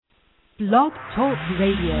Blog Talk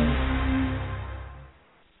Radio.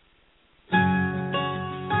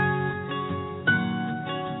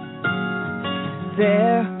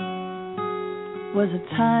 There was a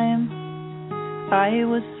time I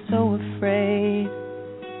was so afraid,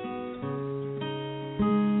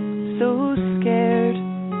 so scared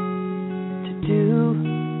to do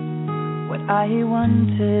what I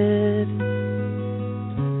wanted.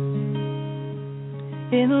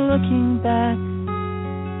 In looking back,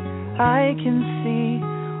 I can see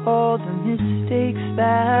all the mistakes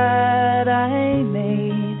that I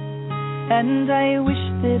made, and I wish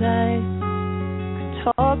that I could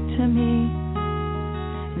talk to me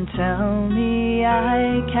and tell me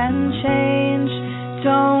I can change.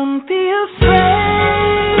 Don't be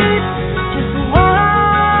afraid, just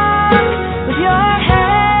walk with your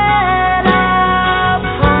head up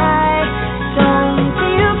high. Don't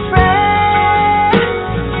be afraid,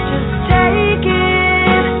 just take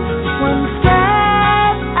it one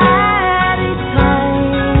step at a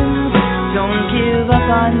time. Don't give up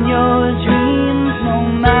on your dreams, no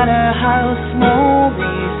matter how small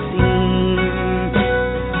they seem.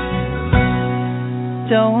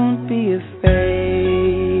 Don't be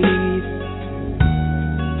afraid.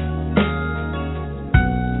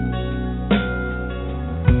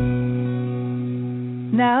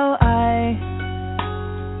 Now I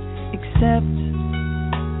accept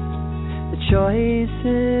the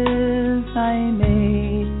choices I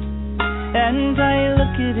made, and I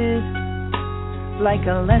look at it like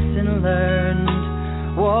a lesson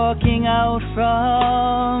learned, walking out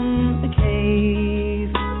from the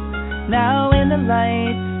cave. Now in the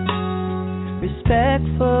light,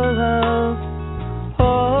 respectful of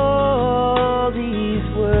all these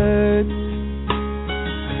words,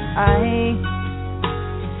 I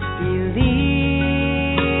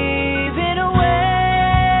believe in a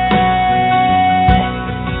way.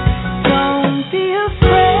 Don't be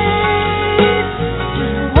afraid,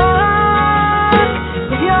 just walk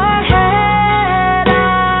with your head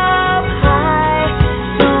up high.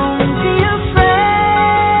 Don't be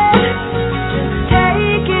afraid, just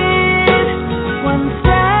take it one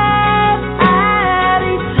step at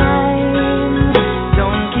a time.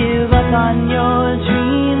 Don't give up on your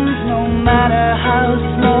dreams, no matter how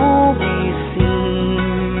small they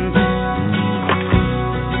seem.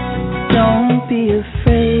 Don't be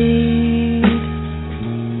afraid.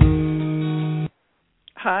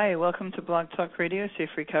 Hi, welcome to Blog Talk Radio, Safe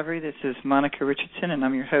Recovery. This is Monica Richardson, and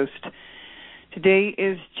I'm your host. Today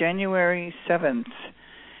is January 7th,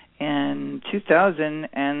 and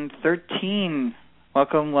 2013.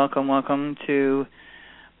 Welcome to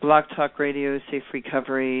Blog Talk Radio, Safe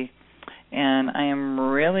Recovery. And I am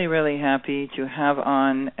really, really happy to have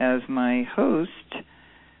on as my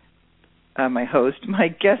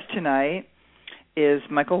guest tonight is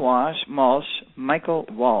Michael Walsh,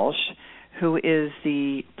 who is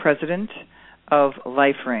the president of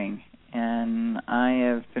LifeRING. And I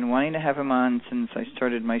have been wanting to have him on since I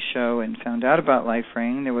started my show and found out about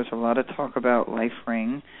LifeRING. There was a lot of talk about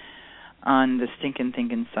LifeRING on the Stinkin'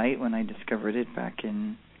 Thinkin' site when I discovered it back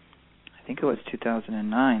in, I think it was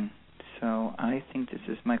 2009. So I think this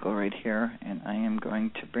is Michael right here, and I am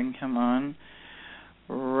going to bring him on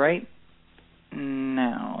right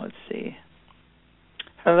now. Let's see.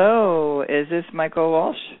 Hello, is this Michael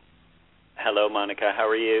Walsh? Hello, Monica. How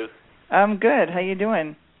are you? I'm good. How you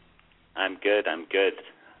doing? I'm good.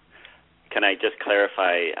 Can I just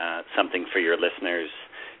clarify something for your listeners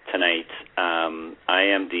tonight? I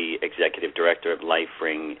am the executive director of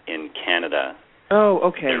LifeRING in Canada. Oh,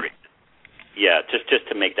 okay. Yeah, just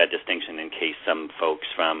to make that distinction in case some folks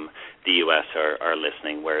from the U.S. are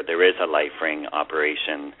listening, where there is a LifeRING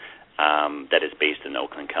operation that is based in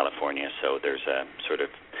Oakland, California. So there's a sort of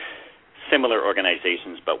similar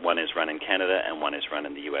organizations, but one is run in Canada and one is run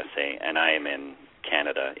in the USA, and I am in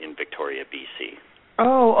Canada, in Victoria, BC.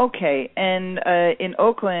 Oh, okay. And in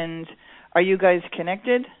Oakland, are you guys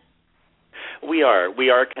connected? We are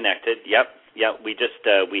connected, yep. Yeah, we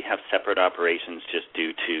have separate operations just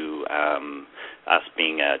due to us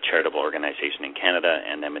being a charitable organization in Canada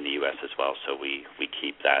and them in the U.S. as well. So we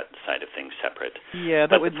keep that side of things separate. Yeah,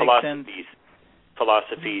 that would make sense.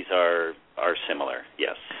 Philosophies are similar.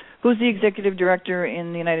 Yes. Who's the executive director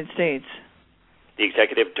in the United States? The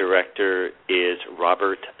executive director is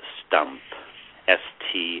Robert Stump,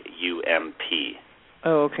 S-T-U-M-P.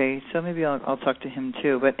 Oh, okay. So maybe I'll talk to him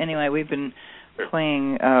too. But anyway, we've been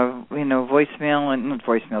playing, voicemail, and not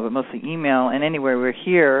voicemail, but mostly email, and anyway, we're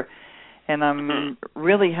here, and I'm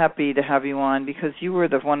really happy to have you on because you were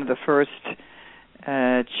one of the first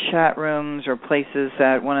chat rooms or places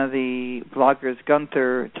that one of the bloggers,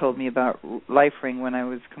 Gunther, told me about LifeRing when I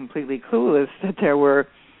was completely clueless that there were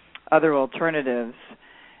other alternatives.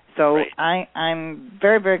 So right. I'm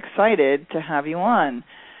very, very excited to have you on.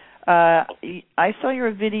 I saw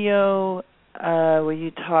your video where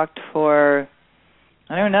you talked for,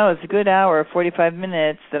 I don't know, it's a good hour, 45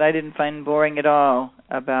 minutes that I didn't find boring at all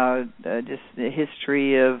about just the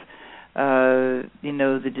history of,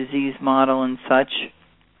 the disease model and such.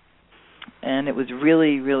 And it was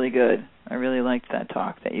really, really good. I really liked that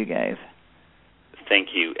talk that you gave. Thank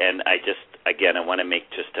you. And I want to make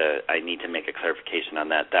I need to make a clarification on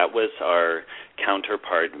that. That was our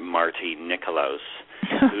counterpart, Marty Nikolaus,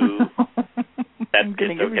 who... I'm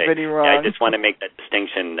getting everybody wrong. Yeah, I just want to make that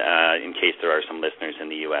distinction in case there are some listeners in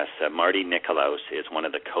the U.S. Marty Nikolaus is one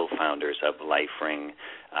of the co-founders of LifeRing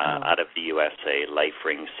out of the USA,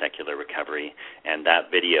 LifeRing Secular Recovery, and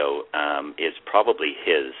that video is probably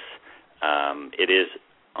his. It is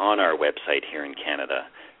on our website here in Canada,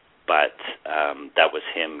 but that was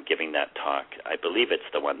him giving that talk. I believe it's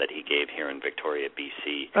the one that he gave here in Victoria,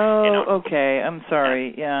 BC. Oh, okay. I'm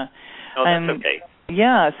sorry. Yeah. Oh, that's okay.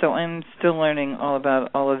 Yeah, so I'm still learning all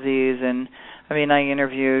about all of these, and I mean, I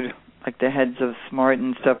interviewed like the heads of SMART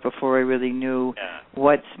and stuff before I really knew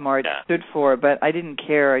what SMART stood for, but I didn't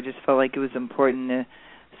care. I just felt like it was important to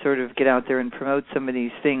sort of get out there and promote some of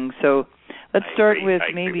these things. So let's start with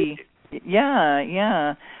maybe,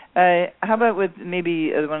 how about with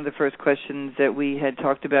maybe one of the first questions that we had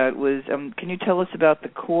talked about was, can you tell us about the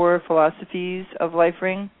core philosophies of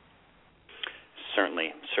LifeRing?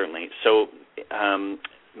 Certainly. So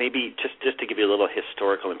maybe just to give you a little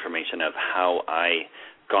historical information of how I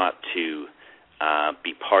got to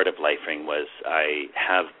be part of LifeRing was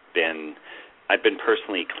I've been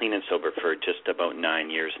personally clean and sober for just about 9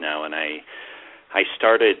 years now, and I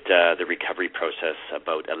started the recovery process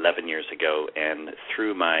about 11 years ago, and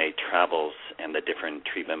through my travels and the different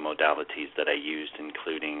treatment modalities that I used,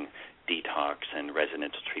 including detox and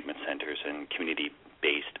residential treatment centers and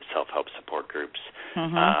community-based self-help support groups,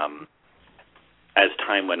 as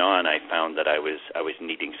time went on, I found that I was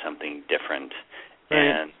needing something different,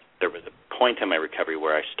 and there was a point in my recovery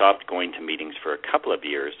where I stopped going to meetings for a couple of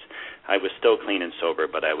years. I was still clean and sober,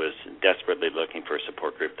 but I was desperately looking for a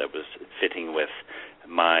support group that was fitting with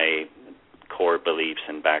my core beliefs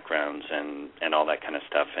and backgrounds and all that kind of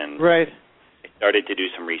stuff. And I started to do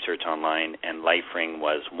some research online, and LifeRing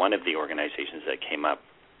was one of the organizations that came up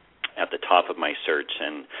at the top of my search,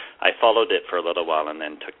 and I followed it for a little while and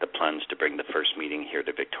then took the plunge to bring the first meeting here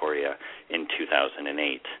to Victoria in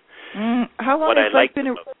 2008. How long has Life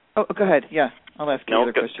been... Oh, go ahead. Yeah, I'll ask you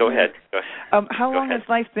another question. Go ahead. How long has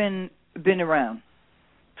Life been around?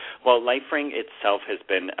 Well, LifeRing itself has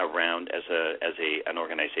been around as an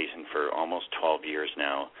organization for almost 12 years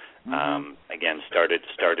now. Again, started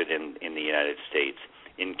in the United States.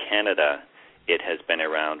 In Canada, it has been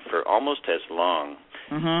around for almost as long,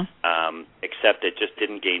 except it just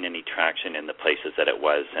didn't gain any traction in the places that it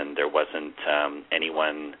was, and there wasn't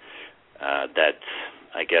anyone that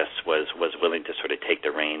I guess was willing to sort of take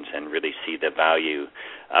the reins and really see the value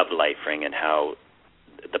of LifeRing and how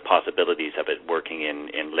the possibilities of it working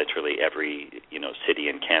in literally every city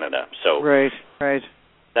in Canada. So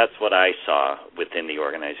that's what I saw within the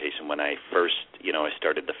organization when I first I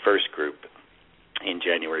started the first group in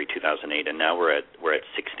January 2008, and now we're at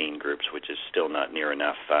 16 groups, which is still not near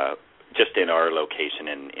enough just in our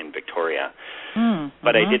location in Victoria.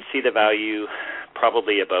 But I did see the value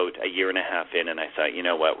probably about a year and a half in, and I thought, you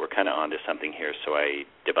know what, we're kind of onto something here. So I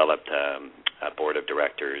developed a board of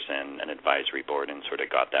directors and an advisory board and sort of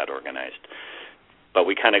got that organized. But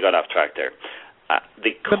we kind of got off track there.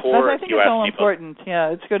 The core, I think it's all important.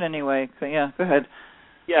 Yeah, it's good anyway. So, yeah, go ahead.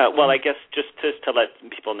 Yeah, well, I guess just to let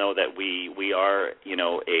people know that we are,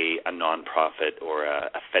 a nonprofit or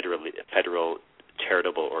a federal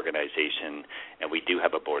charitable organization, and we do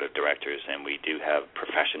have a board of directors, and we do have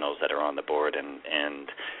professionals that are on the board, and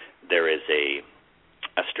there is a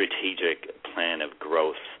strategic plan of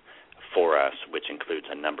growth for us, which includes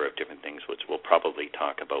a number of different things, which we'll probably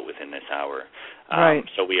talk about within this hour.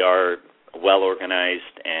 So we are well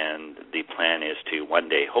organized, and the plan is to one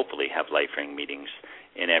day hopefully have LifeRing meetings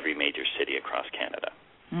in every major city across Canada.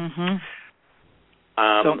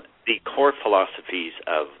 The core philosophies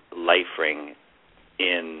of LifeRing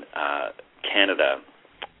in Canada,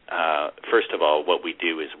 first of all, what we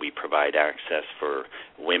do is we provide access for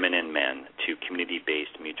women and men to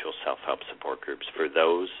community-based mutual self-help support groups for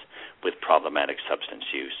those with problematic substance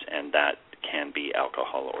use, and that can be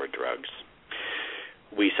alcohol or drugs.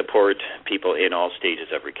 We support people in all stages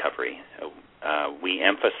of recovery. we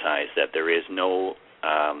emphasize that there is no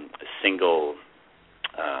single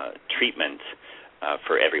treatment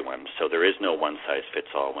for everyone. So there is no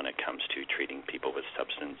one-size-fits-all when it comes to treating people with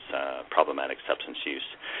problematic substance use.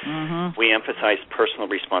 Mm-hmm. We emphasize personal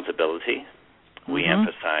responsibility. We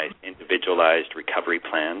emphasize individualized recovery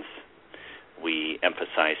plans. We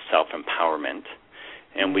emphasize self-empowerment.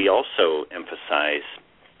 And we also emphasize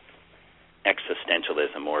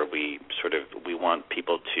existentialism, or we want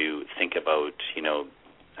people to think about,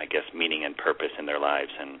 meaning and purpose in their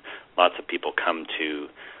lives. And lots of people come to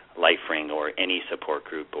LifeRing or any support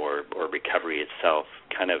group or recovery itself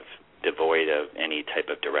kind of devoid of any type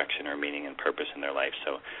of direction or meaning and purpose in their life.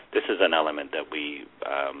 So this is an element that we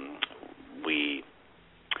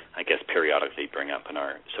periodically bring up in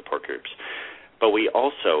our support groups. But we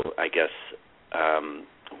also,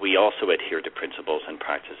 adhere to principles and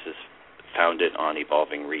practices founded on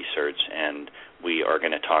evolving research, and we are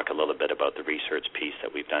going to talk a little bit about the research piece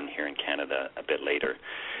that we've done here in Canada a bit later.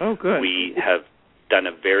 Oh, good. We have done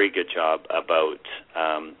a very good job about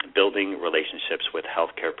building relationships with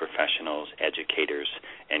healthcare professionals, educators,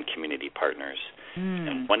 and community partners.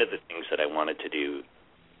 And one of the things that I wanted to do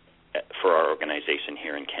for our organization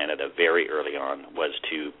here in Canada very early on was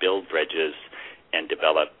to build bridges and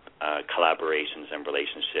develop collaborations and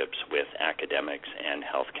relationships with academics and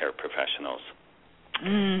healthcare professionals.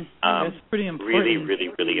 That's pretty important.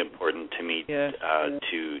 Really important to me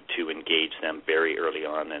to engage them very early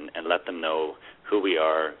on and let them know who we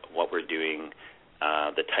are, what we're doing,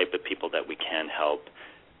 the type of people that we can help,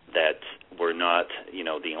 that we're not,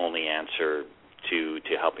 the only answer to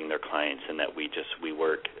helping their clients, and that we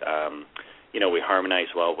work, we harmonize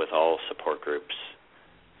well with all support groups,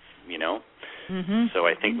 So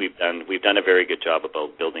I think we've done a very good job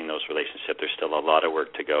about building those relationships. There's still a lot of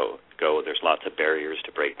work to go. There's lots of barriers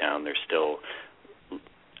to break down. There's still,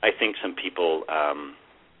 I think, some people,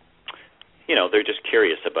 they're just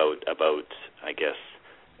curious about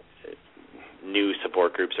new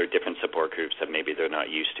support groups or different support groups that maybe they're not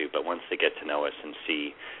used to. But once they get to know us and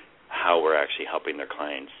see how we're actually helping their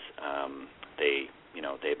clients, they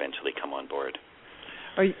eventually come on board.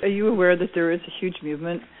 Are you aware that there is a huge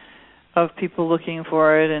movement of people looking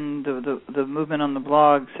for it, and the movement on the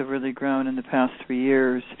blogs have really grown in the past 3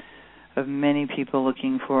 years, of many people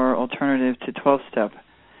looking for alternative to 12-step?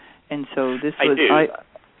 And so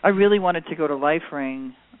I really wanted to go to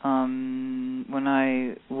LifeRing when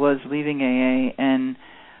I was leaving AA, and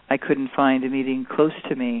I couldn't find a meeting close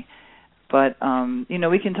to me. But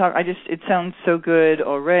we can talk. It sounds so good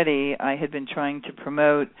already. I had been trying to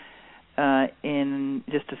promote in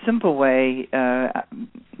just a simple way,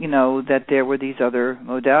 that there were these other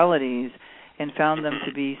modalities, and found them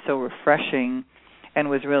to be so refreshing, and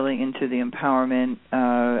was really into the empowerment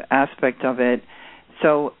aspect of it.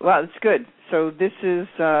 So, wow, it's good. So this is,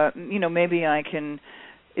 maybe I can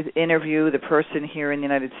interview the person here in the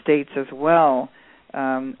United States as well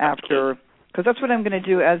after, because that's what I'm going to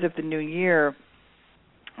do as of the new year.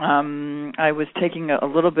 I was taking a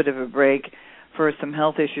little bit of a break for some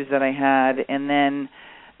health issues that I had, and then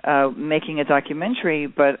making a documentary,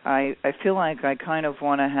 but I feel like I kind of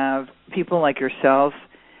want to have people like yourself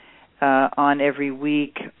on every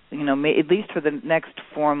week, at least for the next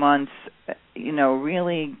 4 months,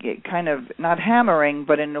 really kind of not hammering,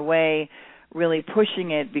 but in a way really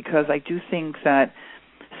pushing it, because I do think that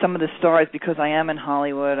some of the stars, because I am in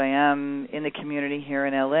Hollywood, I am in the community here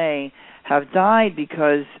in LA, have died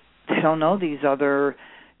because they don't know these other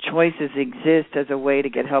choices exist as a way to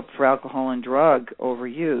get help for alcohol and drug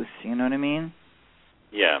overuse. You know what I mean?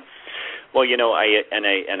 Yeah. Well, I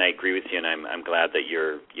agree with you, and I'm glad that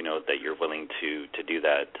you're willing to do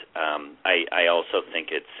that. I also think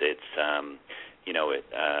it's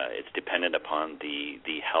dependent upon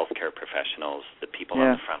the healthcare professionals, the people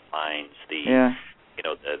on the front lines, the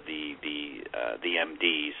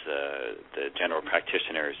MDs, the general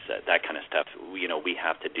practitioners, that kind of stuff. We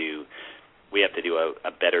have to do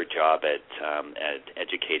a better job at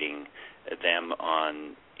educating them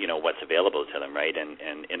on what's available to them, right?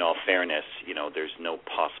 And in all fairness, there's no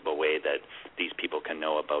possible way that these people can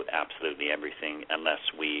know about absolutely everything unless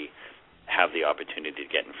we have the opportunity to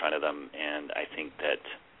get in front of them. And I think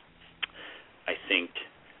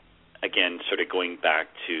again, sort of going back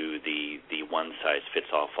to the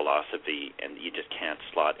one-size-fits-all philosophy, and you just can't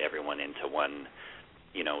slot everyone into one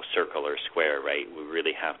circle or square, right? We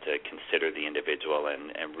really have to consider the individual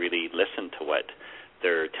and really listen to what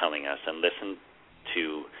they're telling us, and listen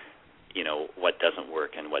to what doesn't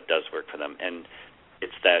work and what does work for them. And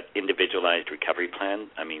it's that individualized recovery plan.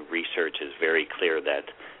 I mean, research is very clear that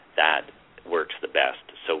works the best.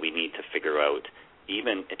 So we need to figure out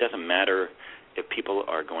even it doesn't matter if people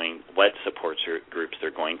are going, what support groups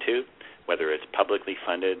they're going to, whether it's publicly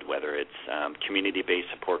funded, whether it's community-based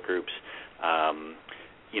support groups,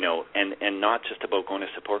 and not just about going to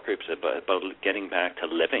support groups, but about getting back to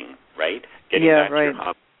living, right? Getting back to your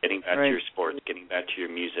hobby, getting back to your sports, getting back to your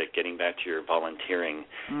music, getting back to your volunteering,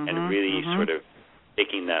 and really sort of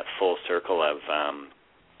taking that full circle of,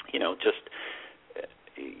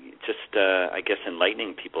 I guess,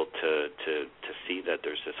 enlightening people to see that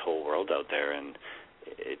there's this whole world out there, and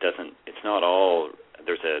it's not all.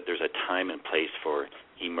 There's a time and place for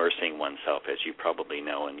immersing oneself, as you probably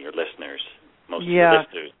know, and your listeners, most of your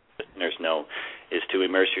listeners know, is to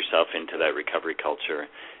immerse yourself into that recovery culture,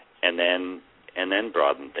 and then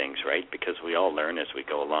broaden things, right? Because we all learn as we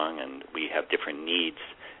go along, and we have different needs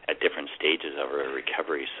at different stages of our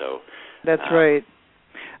recovery. So that's right.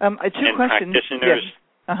 Two questions. Practitioners,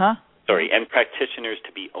 yes. and practitioners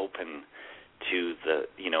to be open to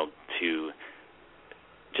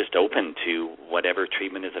just open to whatever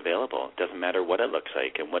treatment is available. It doesn't matter what it looks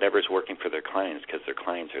like, and whatever's working for their clients, because their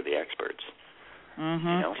clients are the experts.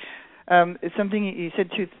 It's something you said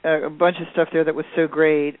a bunch of stuff there that was so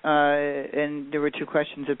great, and there were two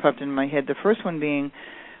questions that popped in my head. The first one being,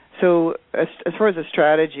 so as far as a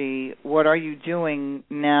strategy, what are you doing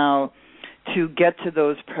now to get to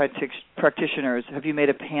those practitioners? Have you made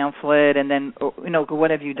a pamphlet, and then what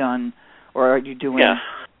have you done, or are you doing? Yeah.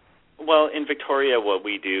 Well, in Victoria, what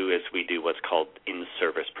we do is we do what's called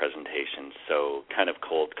in-service presentations, so kind of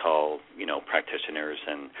cold call, practitioners.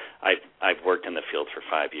 And I've worked in the field for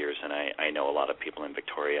 5 years, and I know a lot of people in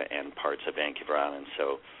Victoria and parts of Vancouver Island.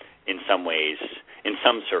 So in some ways, in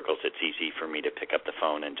some circles, it's easy for me to pick up the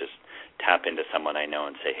phone and just tap into someone I know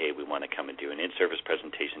and say, hey, we want to come and do an in-service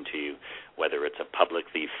presentation to you, whether it's a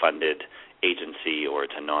publicly funded agency or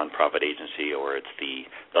it's a non-profit agency or it's the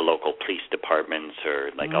local police departments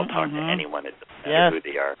or I'll talk to anyone, it doesn't matter who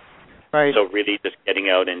they are. Right. So really just getting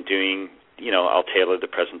out and doing, I'll tailor the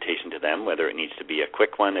presentation to them, whether it needs to be a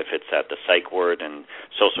quick one, if it's at the psych ward and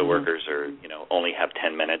social workers are, only have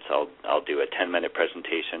 10 minutes, I'll do a 10-minute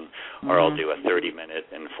presentation, or I'll do a 30-minute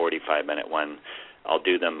and 45-minute one. I'll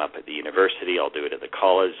do them up at the university, I'll do it at the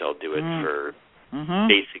college, I'll do it for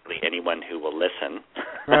basically anyone who will listen.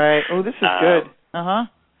 Right. Oh, this is good.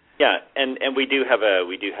 Yeah, and we do have a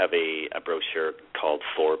brochure called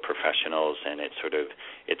For Professionals, and it's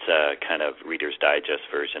a kind of Reader's Digest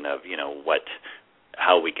version of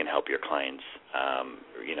how we can help your clients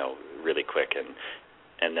really quick,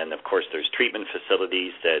 and then of course there's treatment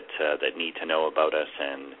facilities that need to know about us,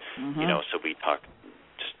 and so we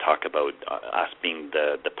talk about us being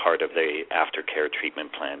the part of the aftercare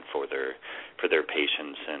treatment plan for their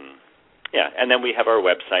patients, and then we have our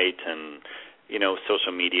website and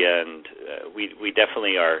social media, and we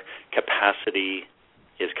definitely, our capacity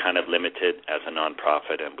is kind of limited as a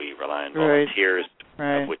nonprofit, and we rely on volunteers,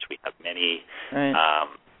 of which we have many.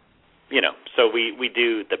 So we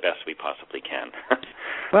do the best we possibly can.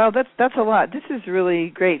 Well, that's a lot. This is really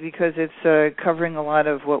great because it's covering a lot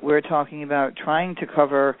of what we're talking about, trying to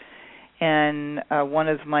cover. And one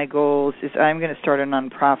of my goals is I'm going to start a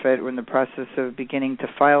nonprofit. We're in the process of beginning to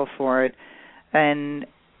file for it, and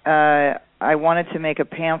I wanted to make a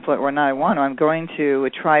pamphlet, or not. I'm going to a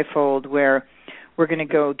trifold where we're going to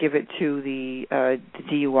go give it to the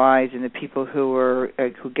DUIs and the people who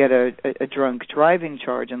get a drunk driving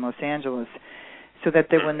charge in Los Angeles, so that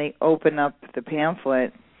when they open up the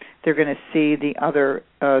pamphlet, they're going to see the other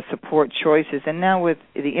support choices. And now with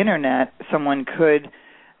the internet, someone could.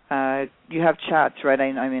 You have chats, right?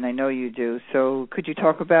 I mean, I know you do. So could you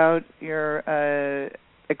talk about your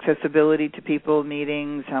accessibility to people,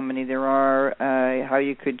 meetings, how many there are, how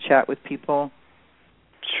you could chat with people?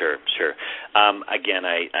 Sure. Again,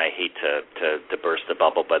 I hate to burst the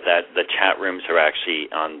bubble, but the chat rooms are actually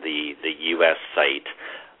on the U.S. site.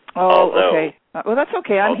 Oh, okay. Well, that's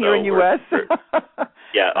okay. I'm here in U.S.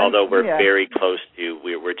 Although we're very close to,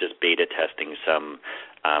 we're just beta testing some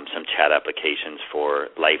chat applications for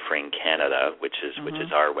LifeRIng Canada, which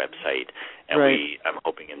is our website, and I'm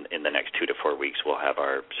hoping in the next 2 to 4 weeks we'll have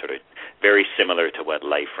our sort of very similar to what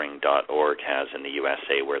LifeRing.org has in the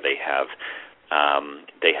USA, where they have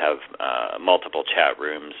multiple chat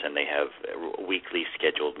rooms, and they have weekly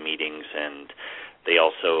scheduled meetings, and they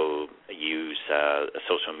also use a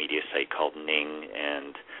social media site called Ning,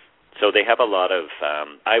 and so they have a lot of.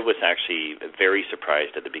 I was actually very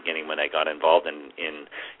surprised at the beginning when I got involved in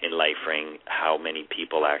LifeRing how many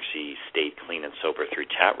people actually stayed clean and sober through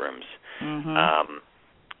chat rooms.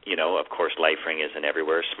 Of course, LifeRing isn't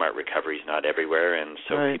everywhere. Smart Recovery is not everywhere, and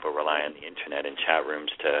so people rely on the internet and chat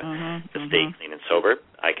rooms to stay clean and sober.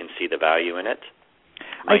 I can see the value in it.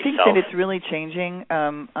 I think that it's really changing.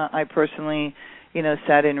 I personally,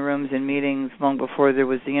 sat in rooms and meetings long before there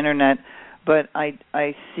was the internet, but I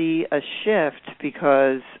see a shift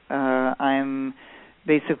because I'm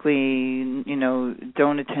basically,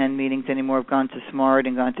 don't attend meetings anymore. I've gone to SMART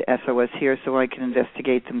and gone to SOS here so I can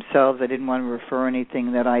investigate themselves. I didn't want to refer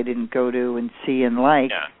anything that I didn't go to and see and like.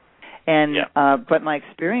 Yeah. And but my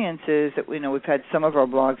experience is that we've had some of our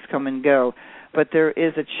blogs come and go, but there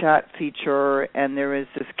is a chat feature and there is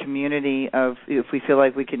this community of, if we feel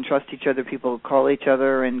like we can trust each other, people call each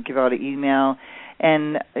other and give out an email.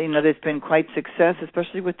 And there's been quite success,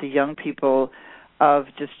 especially with the young people, of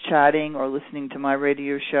just chatting or listening to my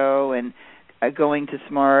radio show and going to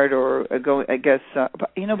SMART or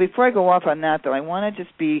before I go off on that, though, I want to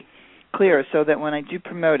just be clear so that when I do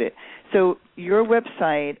promote it. So your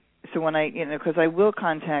website, so when because I will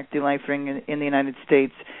contact the LifeRing in the United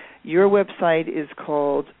States, your website is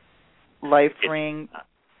called LifeRing.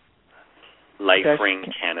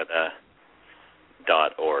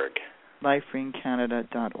 LifeRingCanada.org.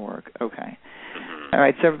 LifeRingCanada.org. Okay. Mm-hmm. All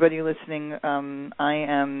right. So everybody listening, I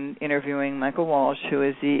am interviewing Michael Walsh, who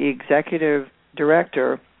is the executive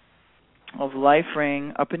director of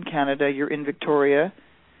LifeRing up in Canada. You're in Victoria,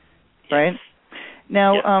 right?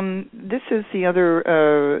 Now, this is the other,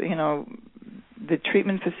 the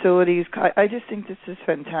treatment facilities. I just think this is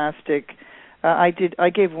fantastic. I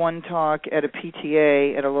gave one talk at a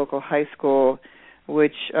PTA at a local high school,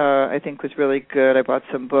 which I think was really good. I bought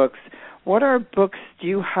some books. What are books? Do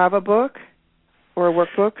you have a book or a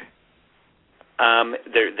workbook?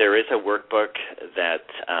 There is a workbook that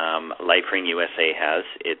LifeRing USA has.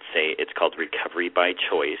 It's called Recovery by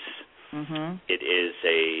Choice. Mm-hmm. It is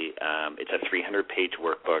it's a 300-page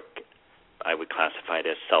workbook. I would classify it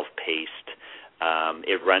as self-paced.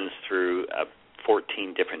 It runs through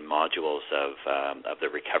 14 different modules of the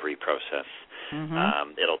recovery process.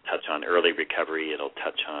 Mm-hmm. It'll touch on early recovery. It'll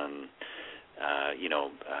touch on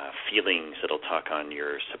feelings. It'll talk on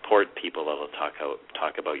your support people. It'll talk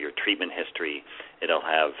about your treatment history. It'll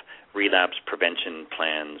have relapse prevention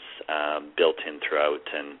plans built in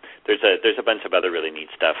throughout, and there's a bunch of other really neat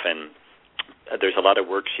stuff. And there's a lot of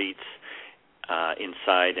worksheets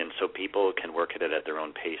inside, and so people can work at it at their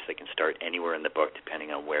own pace. They can start anywhere in the book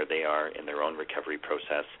depending on where they are in their own recovery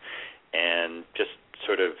process. And just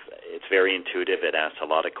sort of, it's very intuitive. It asks a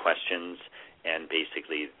lot of questions, and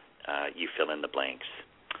basically you fill in the blanks.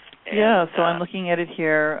 And, so I'm looking at it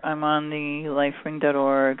here. I'm on the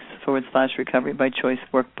lifering.org/recovery by choice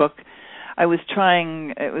workbook. I was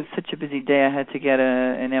trying, it was such a busy day, I had to get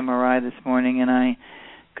an MRI this morning, and I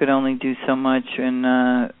could only do so much, and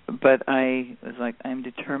but I was like, I'm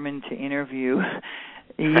determined to interview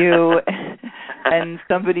you and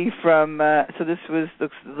somebody from, so this was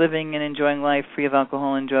Living and Enjoying Life Free of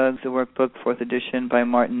Alcohol and Drugs, a workbook, 4th edition by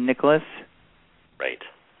Martin Nicholas. Right.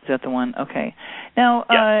 Is that the one? Okay. Now,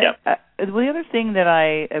 the other thing that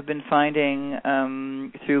I have been finding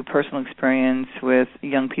through personal experience with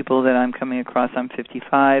young people that I'm coming across, I'm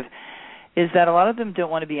 55, is that a lot of them don't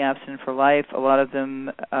want to be abstinent for life. A lot of them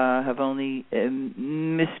have only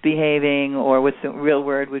misbehaving, or what's the real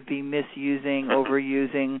word would be misusing,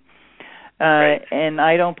 overusing. Right. And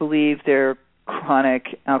I don't believe they're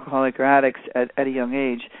chronic alcoholic or addicts at a young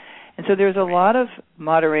age. And so there's a lot of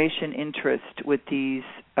moderation interest with these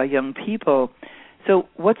young people. So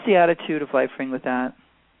what's the attitude of LifeRing with that?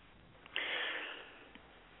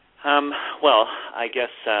 Well, I guess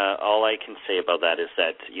all I can say about that is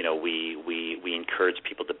that, we encourage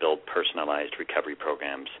people to build personalized recovery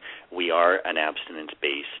programs. We are an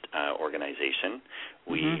abstinence-based organization.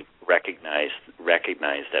 We recognize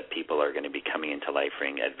that people are going to be coming into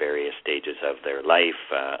LifeRing at various stages of their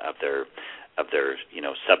life, of their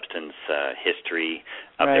substance history,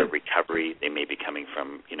 of their recovery. They may be coming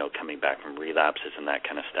back from relapses and that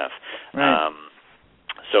kind of stuff. Right.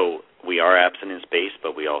 So we are abstinence-based,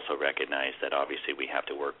 but we also recognize that obviously we have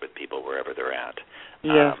to work with people wherever they're at.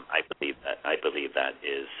 Yeah. I believe that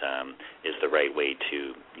is the right way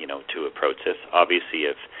to approach this. Obviously,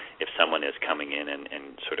 if someone is coming in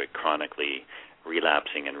and sort of chronically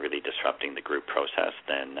relapsing and really disrupting the group process,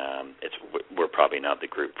 then we're probably not the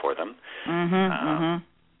group for them.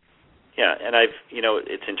 Yeah, and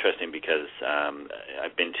it's interesting because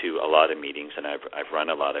I've been to a lot of meetings and I've run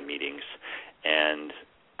a lot of meetings, and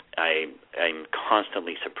I'm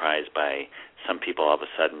constantly surprised by some people. All of a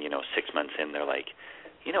sudden, 6 months in, they're like,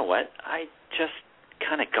 you know what? I just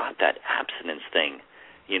kind of got that abstinence thing.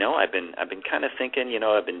 I've been kind of thinking.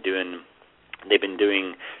 I've been doing they've been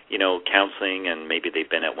doing, counseling, and maybe they've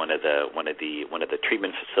been at one of the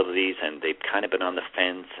treatment facilities, and they've kind of been on the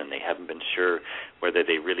fence, and they haven't been sure whether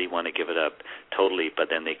they really want to give it up totally. But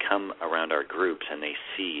then they come around our groups and they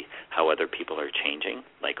see how other people are changing,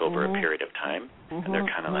 like over a period of time, and they're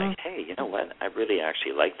kind of like, hey, you know what? I really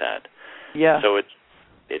actually like that. Yeah. So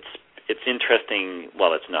it's interesting.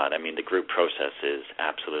 Well, it's not. I mean, the group process is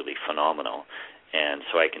absolutely phenomenal, and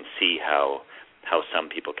so I can see how some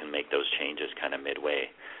people can make those changes kind of midway.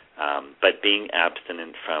 But being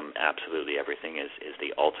abstinent from absolutely everything is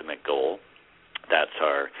the ultimate goal.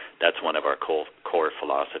 That's one of our core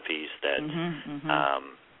philosophies, that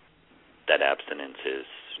that abstinence is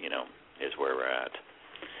where we're at.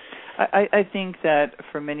 I think that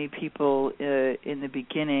for many people in the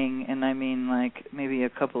beginning, and I mean like maybe a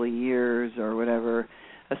couple of years or whatever,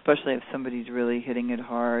 especially if somebody's really hitting it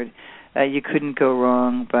hard, you couldn't go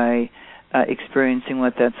wrong by experiencing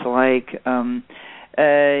what that's like.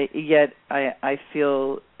 Yet I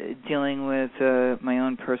feel, dealing with my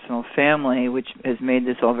own personal family, which has made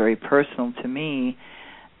this all very personal to me,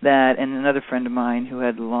 that, and another friend of mine who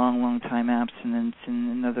had long time abstinence in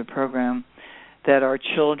another program, that our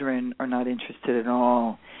children are not interested at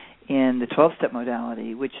all in the 12-step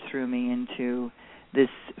modality, which threw me into this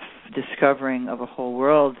discovering of a whole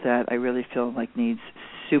world that I really feel like needs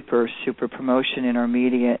super promotion in our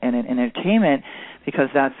media and in entertainment, because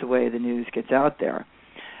that's the way the news gets out there.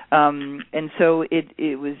 And so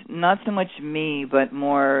it was not so much me, but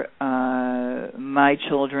more my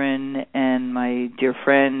children and my dear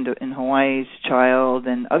friend in Hawaii's child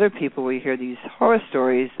and other people. We hear these horror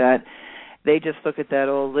stories that they just look at that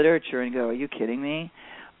old literature and go, are you kidding me?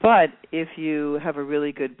 But if you have a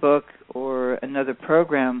really good book or another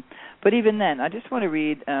program, but even then, I just want to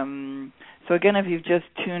read. So again, if you've just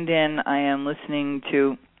tuned in, I am I'm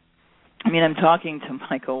talking to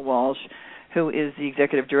Michael Walsh, who is the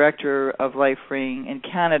Executive Director of LifeRING in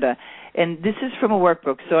Canada. And this is from a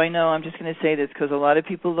workbook, so I know I'm just going to say this because a lot of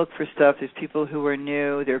people look for stuff. There's people who are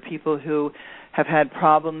new. There are people who have had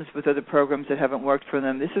problems with other programs that haven't worked for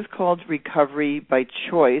them. This is called Recovery by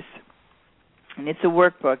Choice, and it's a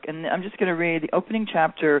workbook. And I'm just going to read. The opening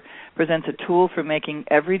chapter presents a tool for making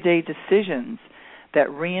everyday decisions that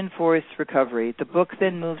reinforce recovery. The book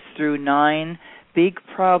then moves through 9 big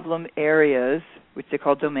problem areas, which they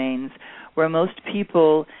call domains, where most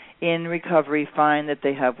people in recovery find that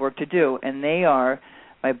they have work to do. And they are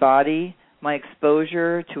my body, my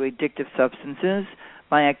exposure to addictive substances,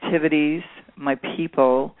 my activities, my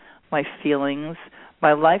people, my feelings,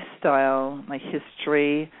 my lifestyle, my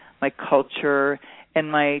history, my culture,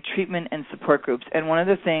 and my treatment and support groups. And one of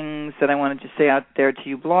the things that I wanted to say out there to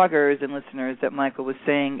you bloggers and listeners that Michael was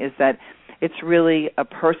saying is that it's really a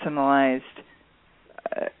personalized,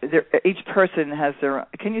 each person has their,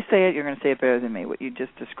 can you say it? You're going to say it better than me, what you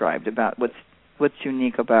just described about what's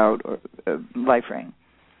unique about LifeRING.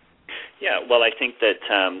 Yeah, well, I think that,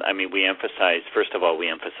 we emphasize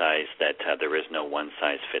that there is no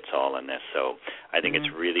one-size-fits-all in this. So I think it's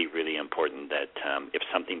really, really important that if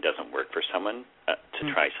something doesn't work for someone,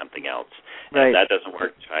 to try something else. Right. And if that doesn't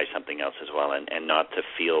work, try something else as well, and not to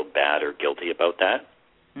feel bad or guilty about that.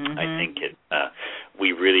 I think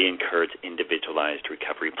we really encourage individualized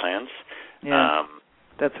recovery plans. Yeah.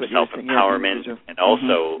 That's what self-empowerment, and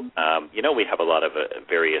also, we have a lot of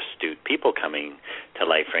very astute people coming to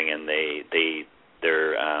LifeRING, and they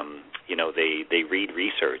read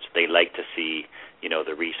research. They like to see,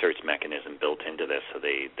 the research mechanism built into this. So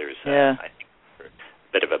there's I think, a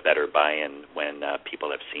bit of a better buy-in when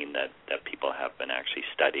people have seen that people have been actually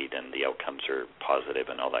studied and the outcomes are positive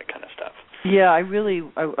and all that kind of stuff. Yeah,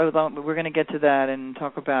 we're going to get to that and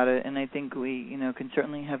talk about it, and I think we, can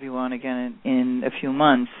certainly have you on again in a few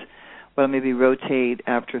months. Well, maybe rotate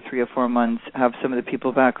after 3 or 4 months, have some of the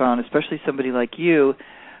people back on, especially somebody like you,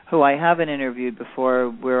 who I haven't interviewed before,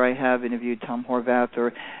 where I have interviewed Tom Horvath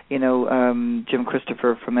or, Jim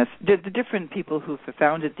Christopher from the different people who've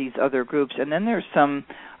founded these other groups. And then there's some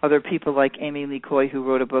other people like Amy Lee Coy, who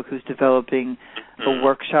wrote a book, who's developing a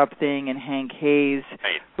workshop thing, and Hank Hayes,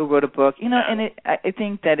 who wrote a book. And I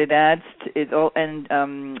think that it adds to it all. And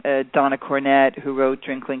Donna Cornett, who wrote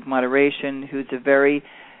Drink Link Moderation,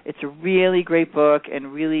 it's a really great book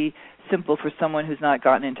and really simple for someone who's not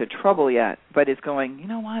gotten into trouble yet, but is going, you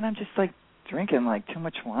know what, I'm just drinking too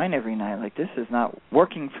much wine every night. This is not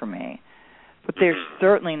working for me. But they're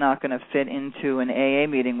certainly not going to fit into an AA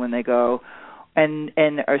meeting when they go, and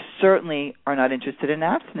certainly are not interested in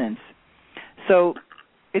abstinence. So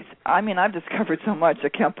I've discovered so much, I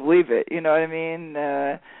can't believe it. You know what I mean?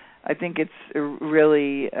 I think it's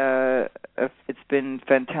really, it's been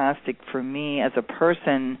fantastic for me as a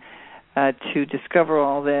person, to discover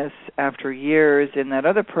all this after years in that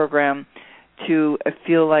other program to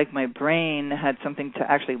feel like my brain had something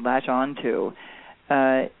to actually latch on to.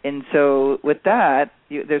 And so with that,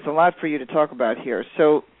 there's a lot for you to talk about here.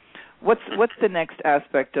 So what's the next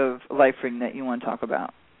aspect of LifeRing that you want to talk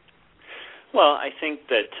about? Well, I think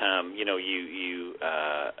that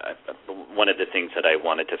one of the things that I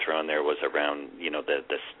wanted to throw in there was around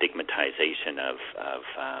the stigmatization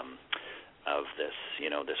of this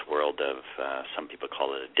this world of some people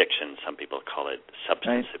call it addiction, some people call it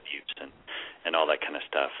substance abuse and all that kind of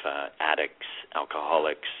stuff. Addicts,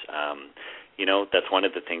 alcoholics. That's one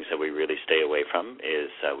of the things that we really stay away from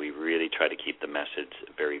is we really try to keep the message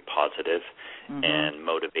very positive and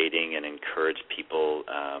motivating and encourage people,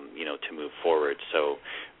 to move forward. So,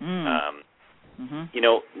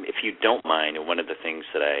 if you don't mind, one of the things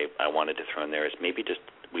that I wanted to throw in there is maybe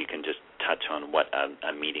we can just touch on what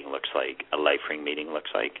a meeting looks like, a LifeRing meeting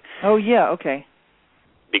looks like. Oh, yeah, okay.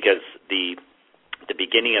 Because the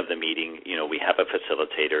beginning of the meeting, we have a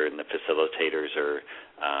facilitator, and the facilitators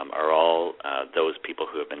are all those people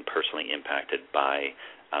who have been personally impacted by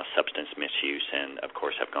substance misuse and, of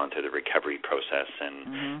course, have gone through the recovery process,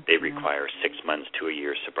 and they require 6 months to a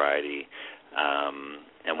year sobriety.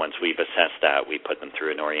 And once we've assessed that, we put them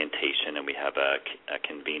through an orientation, and we have a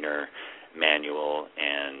convener manual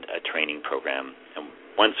and a training program. And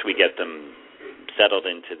once we get them settled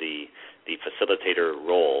into the facilitator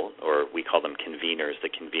role, or we call them conveners, the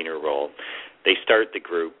convener role, they start the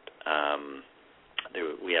group.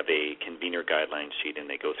 We have a convener guideline sheet, and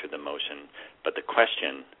they go through the motion. But the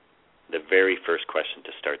very first question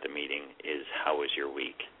to start the meeting is, how was your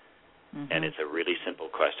week? And it's a really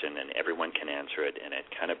simple question, and everyone can answer it, and it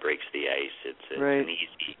kind of breaks the ice. It's an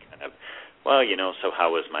easy kind of, so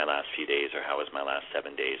how was my last few days, or how was my last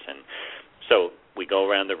 7 days? And so we go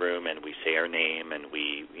around the room, and we say our name, and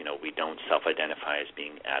we don't self-identify as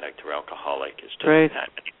being addict or alcoholic. It's just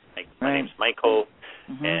that. My name's Michael,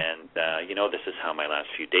 and, this is how my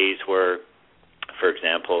last few days were. For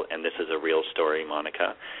example, and this is a real story,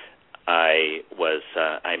 Monica,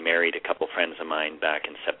 I married a couple friends of mine back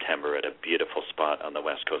in September at a beautiful spot on the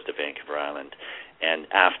west coast of Vancouver Island. And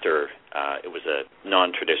after, it was a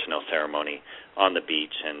non-traditional ceremony on the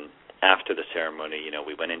beach, and after the ceremony,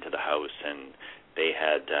 we went into the house, and they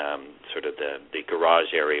had sort of the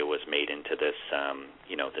garage area was made into this,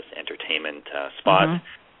 this entertainment spot.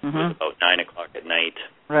 It was about 9 o'clock at night.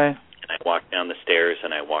 Right. And I walked down the stairs,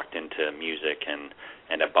 and I walked into music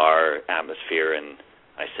and a bar atmosphere, and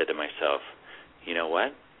I said to myself, you know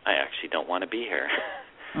what? I actually don't want to be here.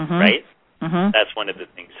 Right? That's one of the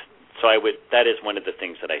things. So that is one of the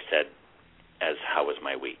things that I said as how was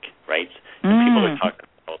my week, right? And people are talking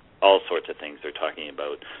about all sorts of things. They're talking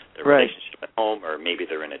about their relationship at home, or maybe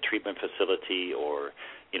they're in a treatment facility, or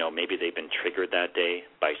maybe they've been triggered that day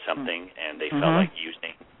by something and they felt like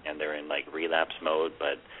using, and they're in like relapse mode,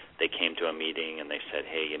 but they came to a meeting and they said,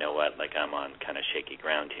 hey, you know what, like I'm on kind of shaky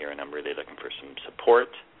ground here and I'm really looking for some support.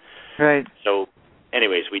 Right. So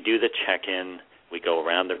anyways, we do the check-in. We go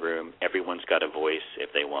around the room. Everyone's got a voice if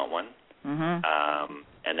they want one.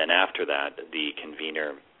 And then after that, the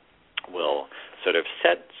convener will sort of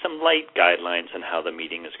set some light guidelines on how the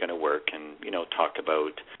meeting is going to work, and talk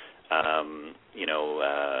about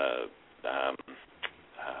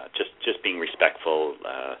just being respectful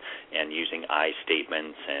and using I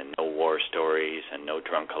statements and no war stories and no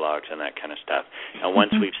drunkalogs and that kind of stuff. And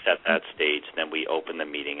once we've set that stage, then we open the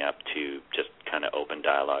meeting up to just kind of open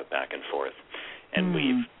dialogue back and forth. And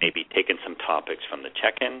we've maybe taken some topics from the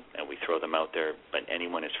check-in and we throw them out there, but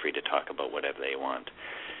anyone is free to talk about whatever they want.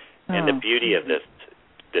 And the beauty of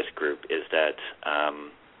this group is that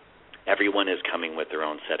everyone is coming with their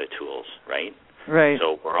own set of tools, right? Right.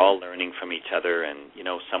 So we're all learning from each other, and,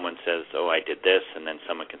 someone says, oh, I did this, and then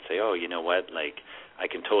someone can say, oh, you know what, like, I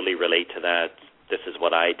can totally relate to that. This is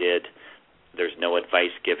what I did. There's no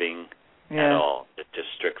advice giving at all. It's just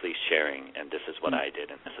strictly sharing, and this is what I did,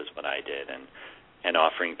 and this is what I did, and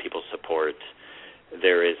offering people support.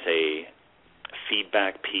 There is a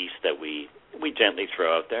feedback piece that we gently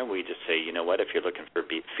throw out there. We just say, you know what, if you're looking for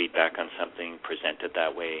feedback on something, present it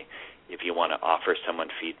that way. If you want to offer someone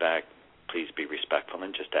feedback, please be respectful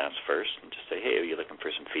and just ask first and just say, hey, are you looking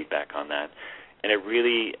for some feedback on that? And it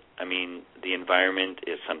really, the environment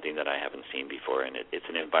is something that I haven't seen before, and it's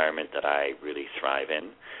an environment that I really thrive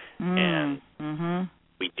in. And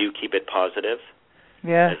we do keep it positive.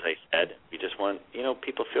 Yeah. As I said, we just want,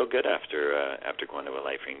 people feel good after going to a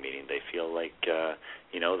LifeRing meeting. They feel like,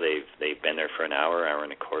 they've been there for an hour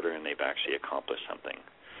and a quarter, and they've actually accomplished something.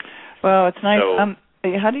 Well, it's nice. So,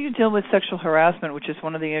 How do you deal with sexual harassment, which is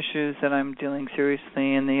one of the issues that I'm dealing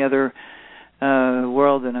seriously in the other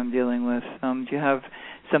world that I'm dealing with? Do you have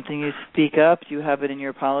something you speak up? Do you have it in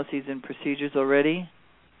your policies and procedures already?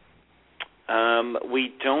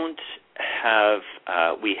 We don't have.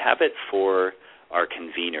 We have it for our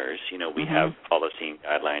conveners. We have policy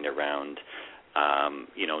guideline around,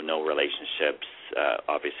 no relationships.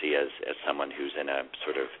 Obviously, as someone who's in a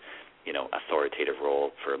sort of, authoritative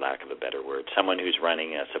role, for lack of a better word, someone who's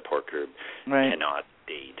running a support group cannot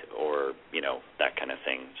date or, that kind of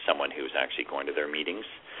thing. Someone who's actually going to their meetings.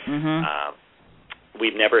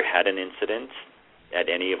 We've never had an incident at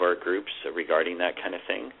any of our groups regarding that kind of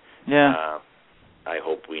thing. Yeah. I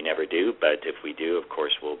hope we never do, but if we do, of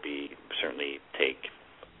course, we'll certainly take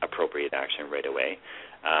appropriate action right away.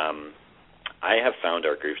 I have found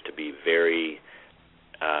our groups to be very,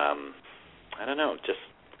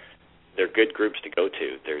 they're good groups to go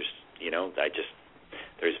to. There's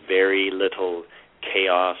very little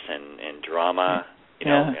chaos and drama, in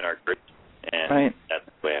our groups, and that's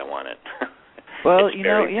the way I want it. Well,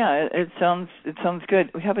 it sounds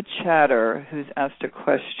good. We have a chatter who's asked a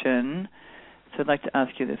question. So I'd like to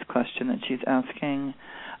ask you this question that she's asking.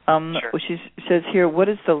 Sure. She says here, what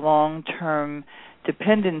is the long-term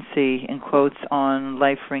dependency, in quotes, on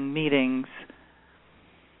LifeRing meetings?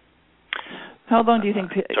 How long do you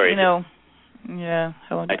think, sorry, how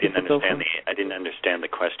long do people go for? I didn't understand the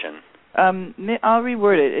question. I'll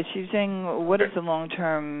reword it. She's saying, what is the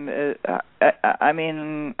long-term,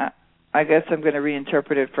 I guess I'm going to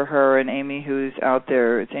reinterpret it for her and Amy, who's out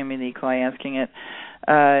there. It's Amy Lee Clay asking it.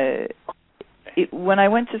 When I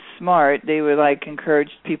went to SMART, they were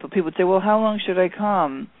encouraged people. People would say, well, how long should I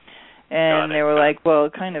come? And they were like, well,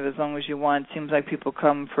 kind of as long as you want. It seems like people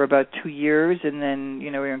come for about 2 years, and then,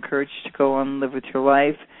 you're encouraged to go on and live with your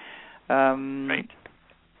life. Right.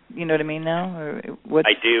 You know what I mean now? I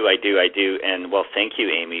do. And, well, thank you,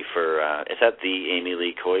 Amy, for, is that the Amy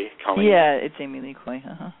Lee Coy calling? Yeah, it's Amy Lee Coy.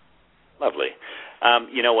 Lovely.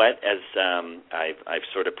 You know what? As I've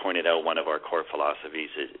sort of pointed out, one of our core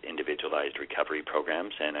philosophies is individualized recovery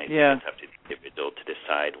programs, and I think it's up to the individual to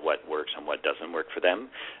decide what works and what doesn't work for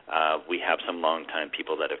them. We have some long-time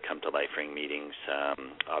people that have come to LifeRing meetings.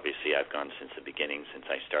 Obviously, I've gone since the beginning, since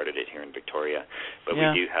I started it here in Victoria, but we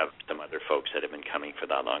do have some other folks that have been coming for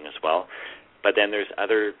that long as well. But then there's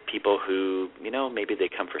other people who, maybe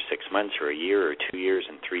they come for 6 months or a year or 2 years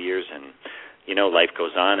and 3 years, and life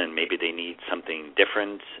goes on, and maybe they need something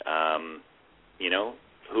different.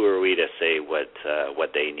 Who are we to say what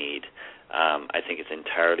they need? I think it's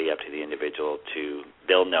entirely up to the individual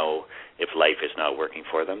they'll know if life is not working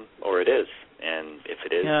for them, or it is. And if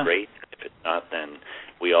it is, great. If it's not, then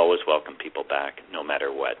we always welcome people back, no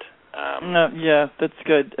matter what. That's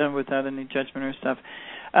good, without any judgment or stuff.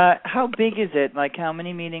 How big is it? How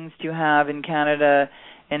many meetings do you have in Canada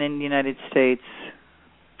and in the United States?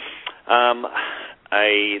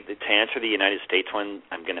 To answer the United States one,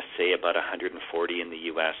 I'm going to say about 140 in the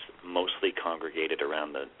U.S., mostly congregated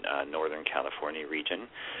around the Northern California region.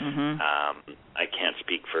 I can't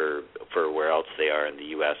speak for where else they are in the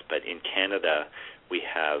U.S., but in Canada we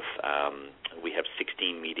have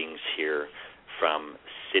 16 meetings here from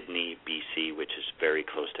Sydney, BC, which is very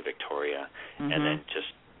close to Victoria, and then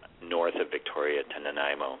just north of Victoria to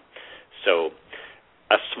Nanaimo. So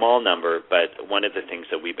a small number, but one of the things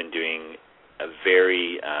that we've been doing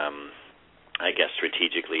very,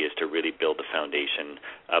 strategically is to really build the foundation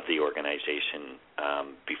of the organization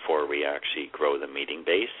before we actually grow the meeting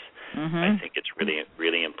base. I think it's really,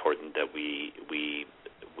 really important that we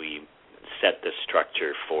set the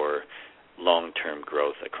structure for long-term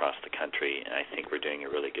growth across the country, and I think we're doing a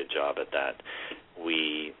really good job at that.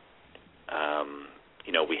 We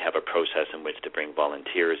have a process in which to bring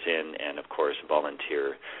volunteers in, and of course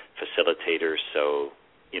volunteer facilitators. So,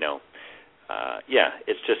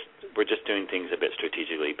 it's just we're just doing things a bit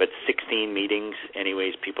strategically. But 16 meetings,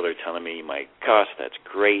 anyways, people are telling me, my gosh, that's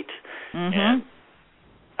great, and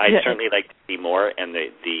I'd certainly like to see more. And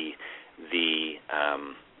the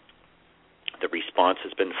response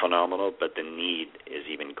has been phenomenal, but the need is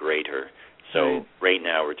even greater. So right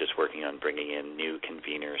now we're just working on bringing in new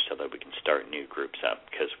conveners so that we can start new groups up,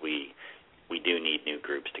 because we do need new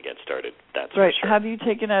groups to get started. That's for sure. Have you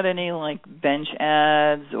taken out any bench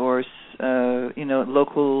ads or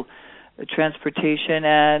local transportation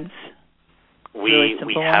ads? We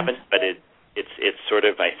haven't, but it's sort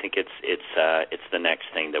of, I think it's the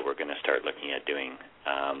next thing that we're going to start looking at doing.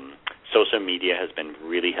 Social media has been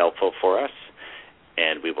really helpful for us,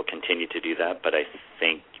 and we will continue to do that. But I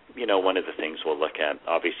think one of the things we'll look at,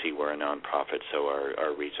 obviously we're a nonprofit, so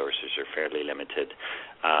our resources are fairly limited,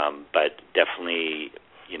 but definitely,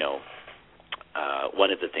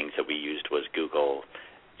 one of the things that we used was Google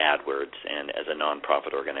AdWords, and as a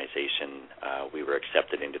nonprofit organization, we were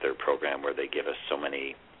accepted into their program where they give us so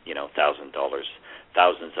many,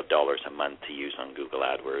 thousands of dollars a month to use on Google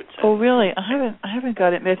AdWords. Oh, really? I haven't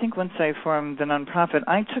got it. I think once I formed the nonprofit,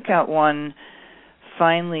 I took out one.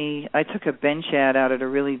 Finally, I took a bench ad out at a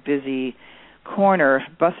really busy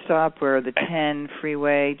bus stop where the 10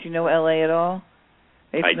 freeway. Do you know LA at all?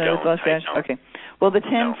 I don't. Okay. Well, the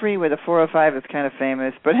 10 freeway, the 405 is kind of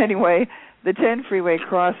famous, but anyway, the 10 freeway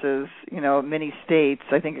crosses, many states.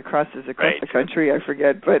 I think it crosses across the country. I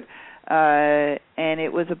forget, but and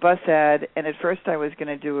it was a bus ad. And at first, I was going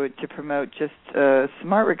to do it to promote just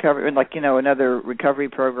smart recovery, another recovery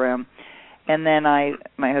program. And then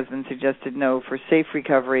my husband suggested no, for safe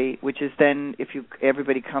recovery, which is then if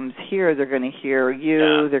everybody comes here, they're going to hear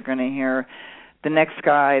you, they're going to hear the next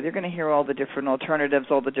guy, they're going to hear all the different alternatives,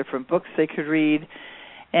 all the different books they could read.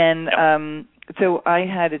 And so I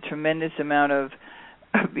had a tremendous amount of,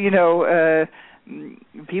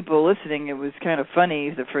 people listening. It was kind of funny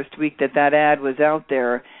the first week that ad was out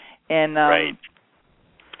there. And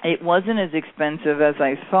it wasn't as expensive as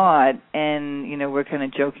I thought, and, we're kind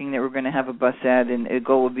of joking that we're going to have a bus ad, and the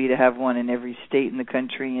goal would be to have one in every state in the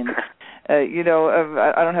country. And, I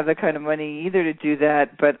don't have that kind of money either to do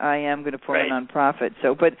that, but I am going to form a nonprofit.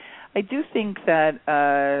 So, but I do think that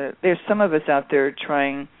there's some of us out there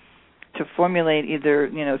trying to formulate either,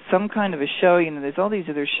 some kind of a show. There's all these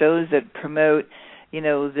other shows that promote,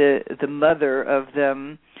 the mother of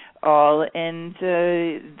them all, and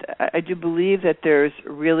I do believe that there's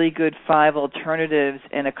really good 5 alternatives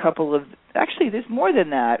and a couple of, actually there's more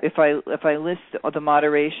than that if I list the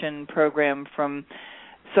moderation program from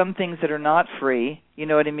some things that are not free, you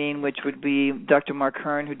know what I mean, which would be Dr. Mark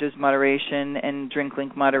Hearn, who does moderation, and Drink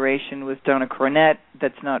Link moderation with Donna Cornett,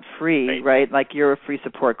 that's not free, right? Like you're a free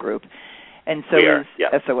support group. And so is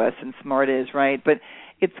SOS and Smart is, right? But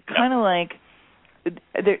it's kind of like,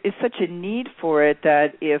 there is such a need for it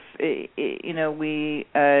that if we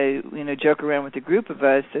joke around with a group of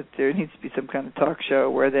us that there needs to be some kind of talk show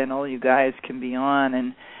where then all you guys can be on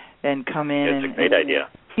and come in. It's a great idea.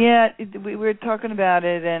 Yeah, we were talking about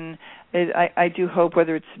it, and I do hope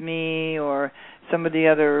whether it's me or some of the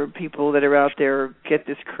other people that are out there get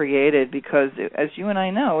this created, because as you and I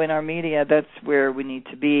know, in our media, that's where we need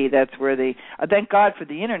to be. That's where thank God for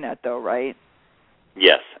the internet, though, right?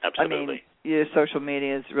 Yes, absolutely. Social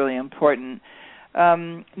media is really important.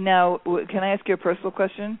 Now, can I ask you a personal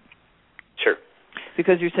question? Sure.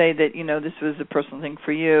 Because you say that, this was a personal thing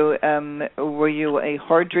for you. Were you a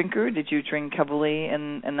hard drinker? Did you drink heavily,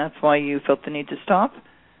 and that's why you felt the need to stop?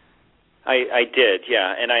 I did,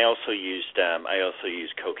 yeah, and I also used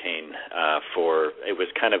cocaine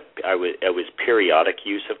it was periodic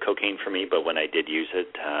use of cocaine for me, but when I did use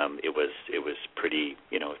it, it was pretty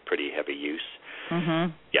heavy use.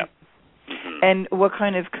 Mhm. Yeah. Mm-hmm. And what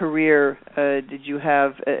kind of career did you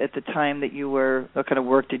have at the time that you were? What kind of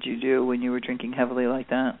work did you do when you were drinking heavily like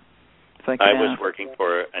that? I was working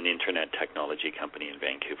for an internet technology company in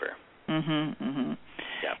Vancouver. Mhm. Mhm.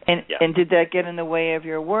 Yeah. And did that get in the way of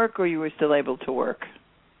your work, or you were still able to work?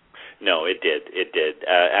 No, it did. It did.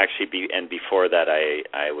 Actually, and before that,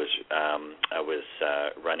 I was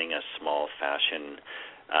running a small fashion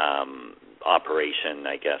operation,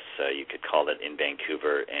 I guess you could call it, in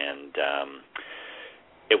Vancouver, and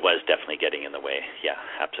it was definitely getting in the way. Yeah,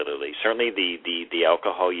 absolutely. Certainly, the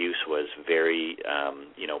alcohol use was very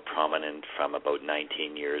prominent from about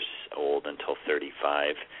 19 years old until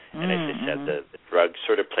 35. And as I said, the drugs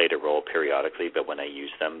sort of played a role periodically, but when I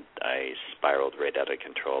used them, I spiraled right out of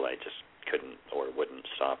control. I just couldn't or wouldn't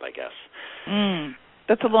stop, I guess.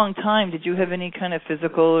 That's a long time. Did you have any kind of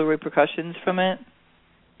physical repercussions from it?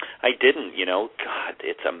 I didn't. God,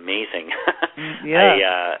 it's amazing.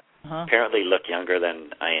 Yeah. I apparently look younger than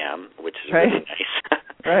I am, which is right. really nice.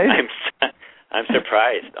 Right. I'm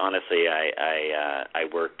surprised, honestly. I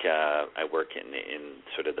work in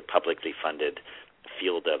sort of the publicly funded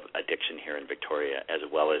field of addiction here in Victoria, as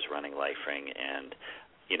well as running LifeRING, and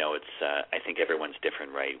it's I think everyone's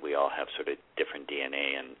different, right? We all have sort of different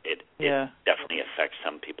DNA, and it definitely affects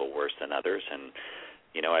some people worse than others. And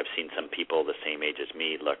I've seen some people the same age as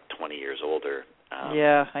me look 20 years older.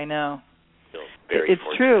 Yeah, I know. It's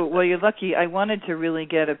true. Well, you're lucky. I wanted to really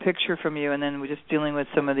get a picture from you, and then we're just dealing with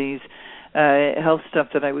some of these health stuff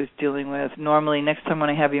that I was dealing with. Normally, next time when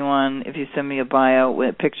I have you on, if you send me a bio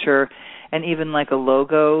with a picture, and even like a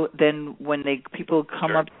logo, then when people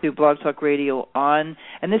come up to Blog Talk Radio on,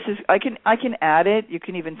 and this is I can add it. You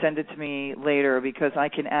can even send it to me later because I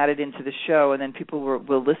can add it into the show, and then people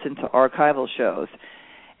will listen to archival shows.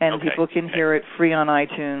 And people can hear it free on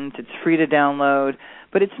iTunes. It's free to download.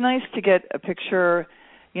 But it's nice to get a picture,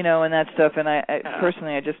 and that stuff. And I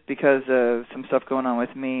personally, just because of some stuff going on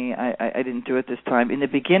with me, I didn't do it this time. In the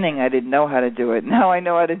beginning, I didn't know how to do it. Now I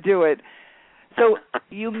know how to do it. So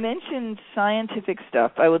you mentioned scientific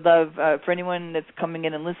stuff. I would love, for anyone that's coming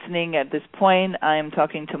in and listening at this point, I am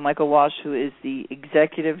talking to Michael Walsh, who is the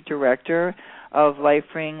Executive Director of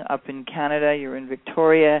LifeRing up in Canada. You're in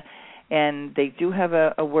Victoria. And they do have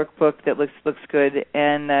a workbook that looks good.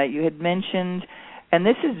 And you had mentioned, and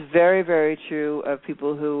this is very, very true of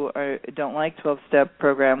people who don't like 12-step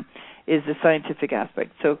program, is the scientific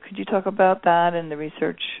aspect. So could you talk about that and the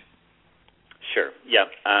research? Sure. Yeah.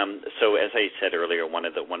 So as I said earlier, one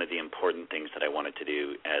of the important things that I wanted to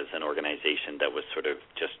do as an organization that was sort of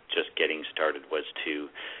just getting started was to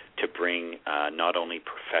bring not only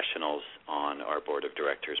professionals on our board of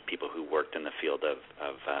directors, people who worked in the field of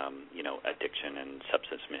addiction and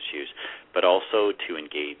substance misuse, but also to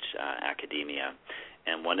engage academia.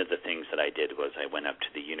 And one of the things that I did was I went up to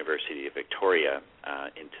the University of Victoria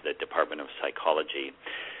into the Department of Psychology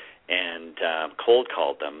and cold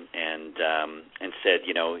called them and said,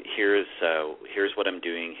 here's what I'm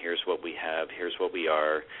doing, here's what we have, here's what we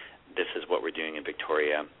are, this is what we're doing in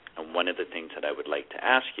Victoria. And one of the things that I would like to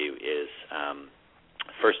ask you is,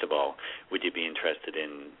 first of all, would you be interested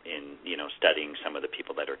in studying some of the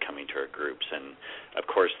people that are coming to our groups? And of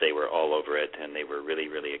course, they were all over it, and they were really,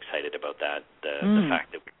 really excited about that. The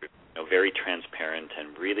fact that we were very transparent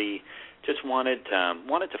and really just wanted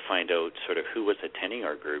to find out sort of who was attending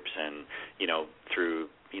our groups, and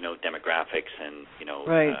through demographics and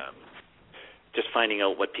just finding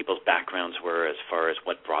out what people's backgrounds were as far as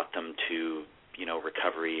what brought them to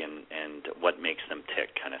recovery and what makes them tick,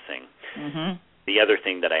 kind of thing. Mm-hmm. The other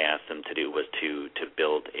thing that I asked them to do was to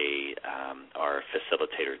build our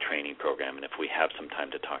facilitator training program, and if we have some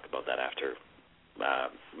time to talk about that after,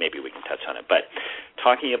 maybe we can touch on it. But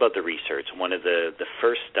talking about the research, one of the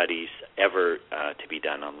first studies ever to be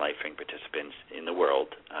done on LifeRing participants in the world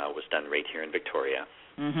was done right here in Victoria,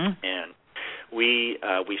 and we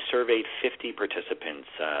surveyed 50 participants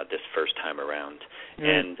this first time around,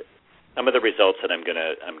 and some of the results that I'm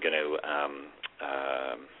gonna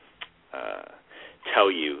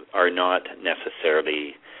tell you are not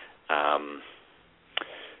necessarily.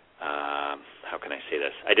 How can I say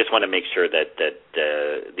this? I just want to make sure that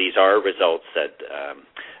these are results that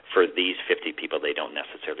for these 50 people, they don't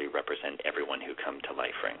necessarily represent everyone who come to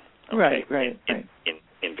LifeRing. Okay? Right.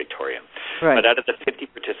 In Victoria. Right. But out of the 50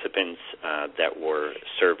 participants that were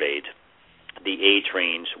surveyed, the age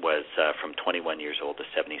range was from 21 years old to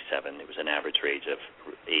 77. It was an average age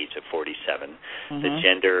of 47. Mm-hmm. The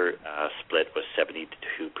gender split was 72%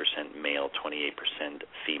 male, 28%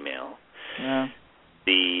 female. Yeah.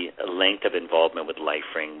 The length of involvement with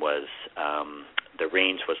LifeRing was the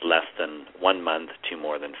range was less than 1 month to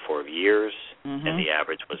more than 4 years, and the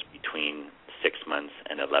average was between 6 months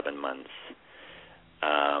and 11 months.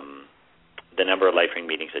 The number of LifeRing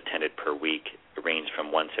meetings attended per week ranged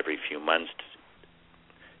from once every few months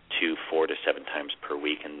to 4 to 7 times per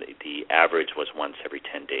week, and the average was once every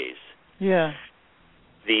 10 days. Yeah.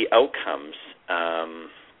 The outcomes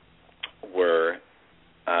were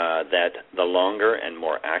that the longer and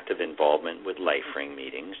more active involvement with LifeRing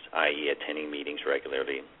meetings, i.e. attending meetings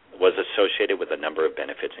regularly, was associated with a number of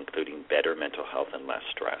benefits, including better mental health and less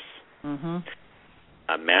stress. Mm-hmm.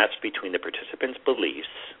 A match between the participants'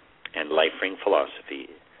 beliefs and LifeRing philosophy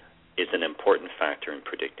is an important factor in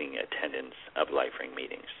predicting attendance of LifeRing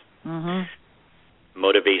meetings. Mm-hmm.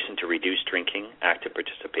 Motivation to reduce drinking, active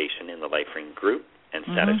participation in the LifeRing group, and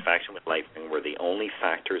satisfaction with LifeRing were the only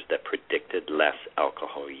factors that predicted less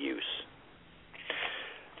alcohol use.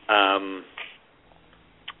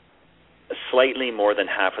 Slightly more than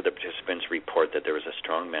half of the participants report that there was a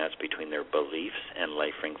strong match between their beliefs and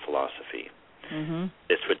LifeRing philosophy. Mm-hmm.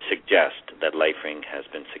 This would suggest that LifeRing has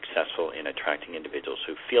been successful in attracting individuals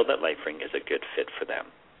who feel that LifeRing is a good fit for them.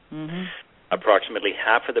 Mm-hmm. Approximately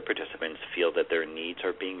half of the participants feel that their needs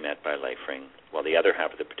are being met by LifeRing, while the other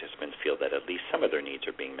half of the participants feel that at least some of their needs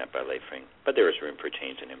are being met by LifeRing, but there is room for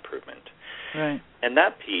change and improvement. Right. And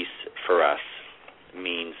that piece for us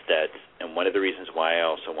means that, and one of the reasons why I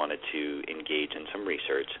also wanted to engage in some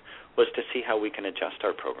research was to see how we can adjust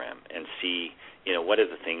our program and see, what are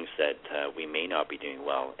the things that we may not be doing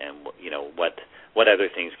well, and what other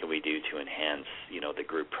things can we do to enhance, the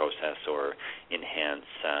group process or enhance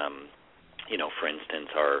for instance,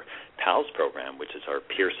 our PALS program, which is our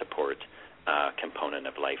peer support component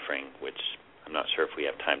of LifeRing, which I'm not sure if we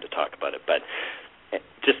have time to talk about it, but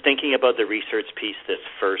just thinking about the research piece, this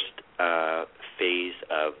first phase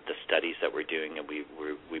of the studies that we're doing, and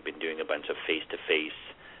we've been doing a bunch of face-to-face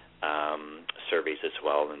surveys as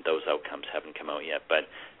well, and those outcomes haven't come out yet, but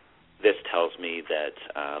this tells me that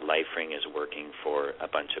LifeRing is working for a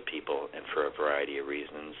bunch of people and for a variety of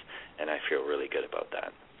reasons, and I feel really good about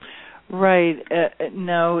that. Right.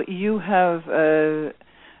 Now, you have,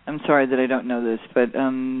 I'm sorry that I don't know this, but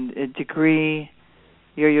a degree,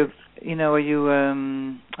 are you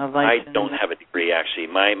a life? I don't have a degree, actually.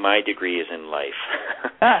 My degree is in life.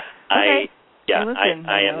 Okay.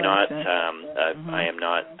 I am not. I am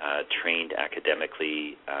not trained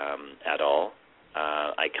academically at all.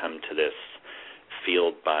 I come to this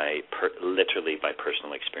field literally by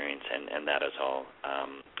personal experience, and that is all.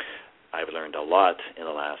 I've learned a lot in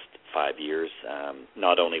the last 5 years,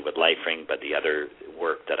 not only with LifeRing, but the other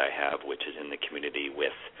work that I have, which is in the community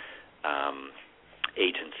with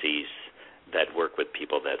agencies that work with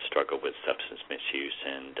people that struggle with substance misuse,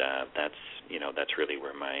 and that's really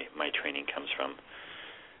where my training comes from.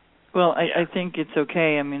 Well, I think it's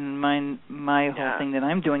okay. I mean, my whole thing that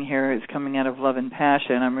I'm doing here is coming out of love and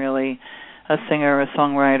passion. I'm really a singer, a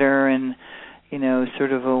songwriter, and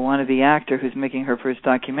sort of a wannabe actor who's making her first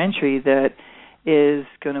documentary that is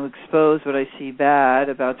going to expose what I see bad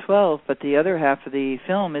about 12, but the other half of the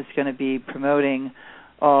film is going to be promoting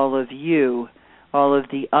all of you, all of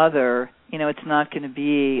the other. It's not going to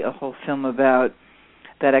be a whole film about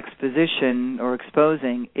that exposition or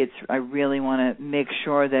exposing. I really want to make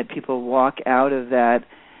sure that people walk out of that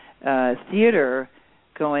theater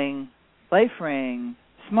going, LifeRing,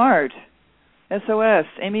 SMART, SOS,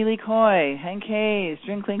 Amy Lee Coy, Hank Hayes,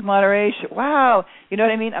 Drink Clink Moderation. Wow. You know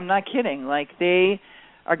what I mean? I'm not kidding. Like, they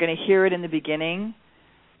are going to hear it in the beginning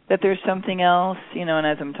that there's something else, and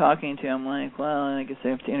as I'm talking to them, I'm like, well, I guess I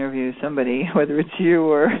have to interview somebody, whether it's you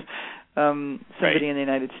or somebody in the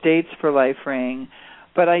United States for LifeRing.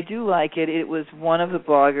 But I do like it. It was one of the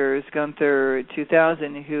bloggers, Gunther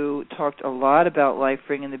 2000, who talked a lot about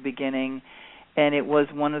LifeRing in the beginning, and it was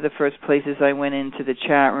one of the first places I went into the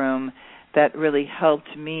chat room that really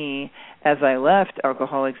helped me as I left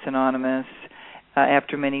Alcoholics Anonymous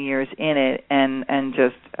after many years in it, and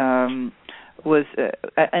just was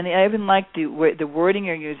and I even liked the wording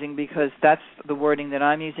you're using, because that's the wording that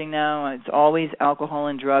I'm using now. It's always alcohol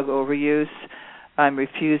and drug overuse. I'm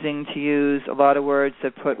refusing to use a lot of words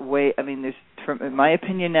that put weight. I mean, in my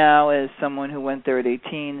opinion now, as someone who went there at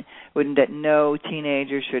 18, that no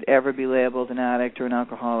teenager should ever be labeled an addict or an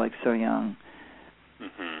alcoholic so young.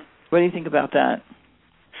 Mm-hmm. What do you think about that?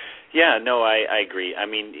 Yeah, no, I agree. I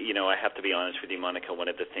mean, I have to be honest with you, Monica. One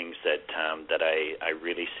of the things that I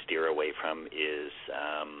really steer away from is,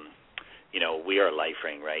 we are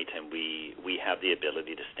LifeRing, right? And we have the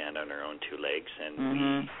ability to stand on our own two legs,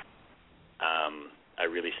 and I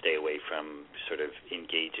really stay away from sort of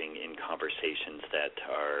engaging in conversations that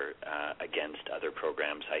are against other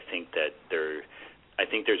programs. I think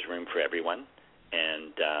there's room for everyone.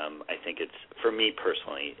 And I think it's, for me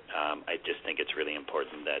personally, I just think it's really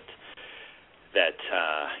important that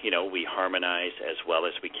we harmonize as well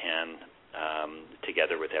as we can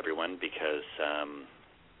together with everyone, because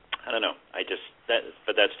I don't know.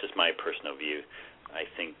 But that's just my personal view. I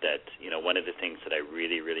think that one of the things that I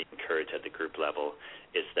really, really encourage at the group level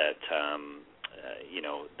is that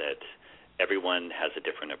that everyone has a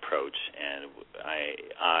different approach, and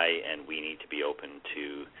I and we need to be open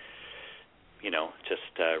to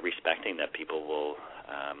just respecting that people will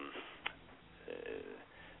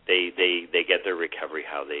they get their recovery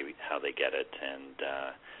how they get it, and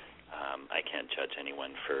I can't judge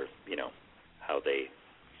anyone for how they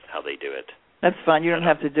do it. That's fine. You don't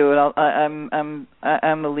have to do it. I'm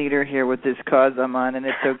a leader here with this cause I'm on, and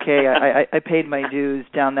it's okay. I paid my dues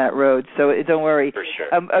down that road, so don't worry. For sure.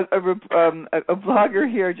 A blogger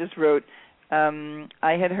here just wrote,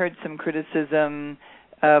 I had heard some criticism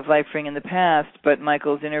of LifeRing in the past, but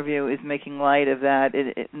Michael's interview is making light of that.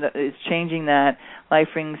 It's changing that.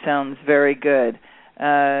 LifeRing sounds very good.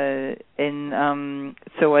 And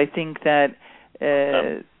so I think that,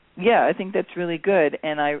 I think that's really good.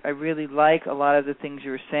 And I really like a lot of the things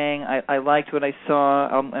you were saying. I liked what I saw.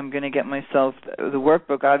 I'm going to get myself the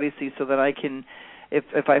workbook, obviously, so that I can,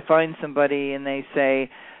 if I find somebody and they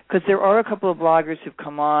say, because there are a couple of bloggers who've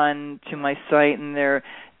come on to my site and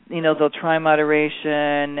they'll try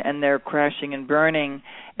moderation and they're crashing and burning,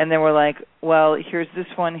 and then we're like, well, here's this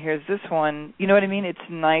one. You know what I mean? It's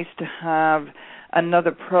nice to have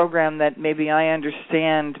another program that maybe I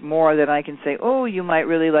understand more, that I can say, oh, you might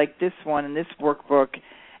really like this one and this workbook.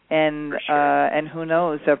 And and who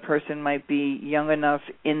knows, that person might be young enough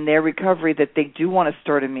in their recovery that they do want to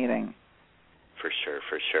start a meeting. For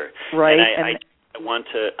sure. Right. And I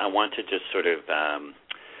want to just sort of,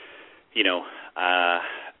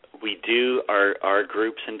 we do our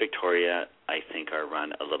groups in Victoria, I think, are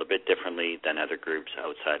run a little bit differently than other groups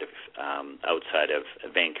outside of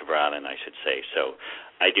Vancouver Island, I should say. So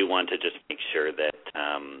I do want to just make sure that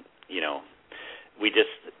we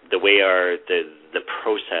just, the way the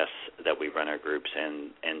process that we run our groups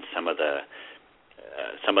and some of the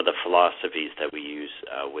philosophies that we use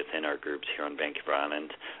within our groups here on Vancouver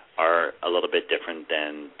Island are a little bit different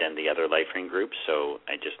than the other LifeRing groups. So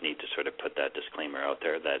I just need to sort of put that disclaimer out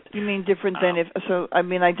there. That you mean different than if? So I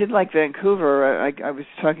mean, I did like Vancouver. I was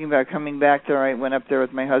talking about coming back there. I went up there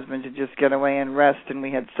with my husband to just get away and rest, and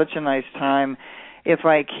we had such a nice time. If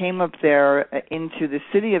I came up there into the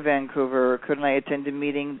city of Vancouver, couldn't I attend a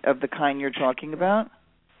meeting of the kind you're talking about?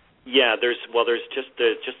 Yeah, there's just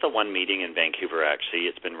the one meeting in Vancouver, actually.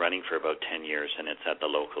 It's been running for about 10 years, and it's at the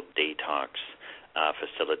local Daytalks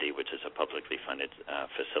facility, which is a publicly funded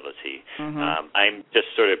facility. Mm-hmm. I'm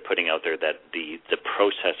just sort of putting out there that the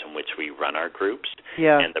process in which we run our groups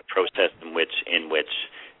and the process in which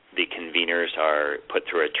the conveners are put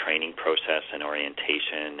through a training process and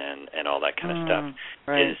orientation and all that kind of stuff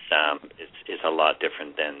is a lot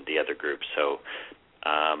different than the other groups. So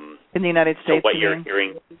in the United States, so what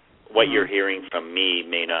you're hearing from me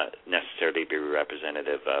may not necessarily be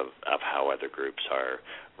representative of how other groups are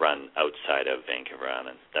run outside of Vancouver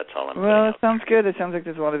Island. That's all I'm putting out. Well, it sounds good. It sounds like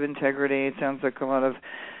there's a lot of integrity. It sounds like a lot of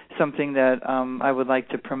something that I would like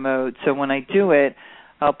to promote. So when I do it,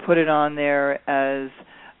 I'll put it on there as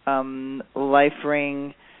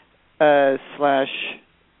LifeRing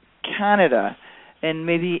 /Canada, and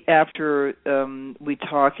maybe after we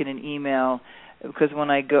talk in an email, because when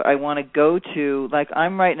I want to go to, like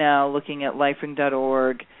I'm right now looking at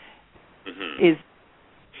lifering.org. Mm-hmm. Is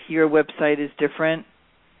your website is different?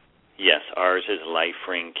 Yes, ours is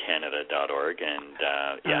liferingcanada.org, and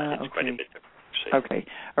it's quite a bit different. Okay.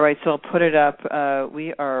 All right, so I'll put it up.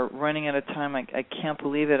 We are running out of time. I can't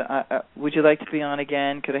believe it. Would you like to be on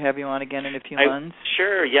again? Could I have you on again in a few months?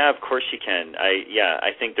 Sure. Yeah, of course you can.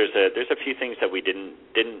 I think there's a few things that we didn't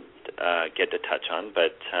get to touch on,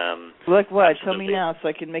 but like what? Absolutely. Tell me now so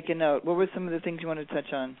I can make a note. What were some of the things you wanted to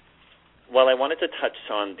touch on? Well, I wanted to touch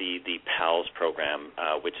on the PALS program,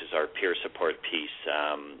 which is our peer support piece.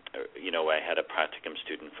 I had a practicum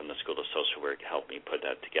student from the School of Social Work help me put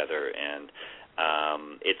that together, and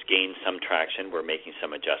it's gained some traction. We're making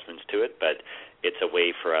some adjustments to it, but it's a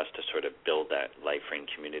way for us to sort of build that LifeRing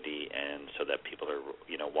community, and so that people are,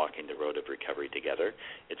 walking the road of recovery together.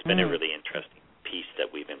 It's been a really interesting piece that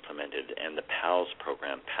we've implemented, and the PALS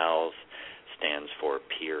program, PALS stands for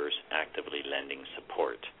Peers Actively Lending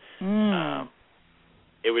Support.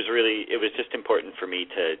 It was just important for me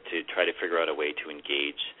to try to figure out a way to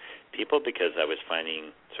engage people, because I was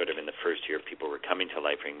finding sort of in the first year people were coming to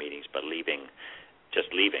LifeRing meetings but leaving,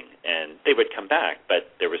 and they would come back,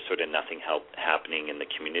 but there was sort of nothing happening in the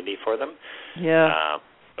community for them. Yeah.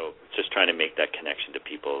 So just trying to make that connection to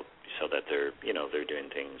people so that they're doing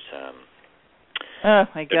things. Oh,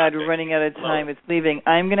 my God, we're running out of time. It's leaving.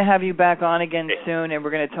 I'm going to have you back on again soon, and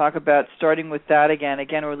we're going to talk about starting with that again.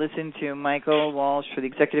 Again, we're listening to Michael Walsh, for the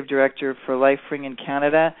Executive Director for LifeRing in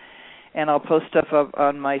Canada, and I'll post stuff up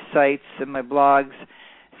on my sites and my blogs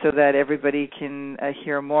so that everybody can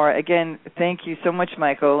hear more. Again, thank you so much,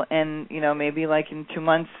 Michael, and, maybe like in 2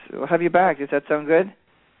 months we'll have you back. Does that sound good?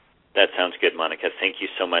 That sounds good, Monica. Thank you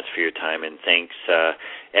so much for your time, and thanks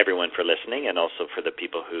everyone for listening, and also for the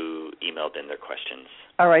people who emailed in their questions.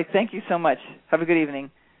 All right. Thank you so much. Have a good evening.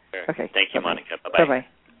 Sure. Okay. Thank you, Bye-bye. Monica. Bye-bye. Bye-bye.